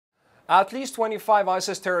At least 25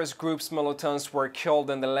 ISIS terrorist groups' militants were killed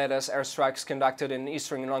in the latest airstrikes conducted in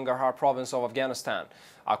eastern Nangarhar province of Afghanistan.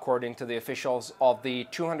 According to the officials of the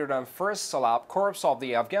 201st Silab Corps of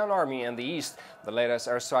the Afghan army in the east, the latest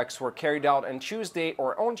airstrikes were carried out on Tuesday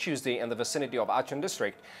in the vicinity of Achin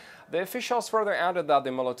district. The officials further added that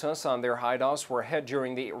the militants and their hideouts were hit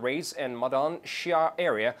during the raids in Mamand Shin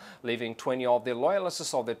area, leaving 20 of the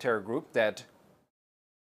loyalists of the terror group dead.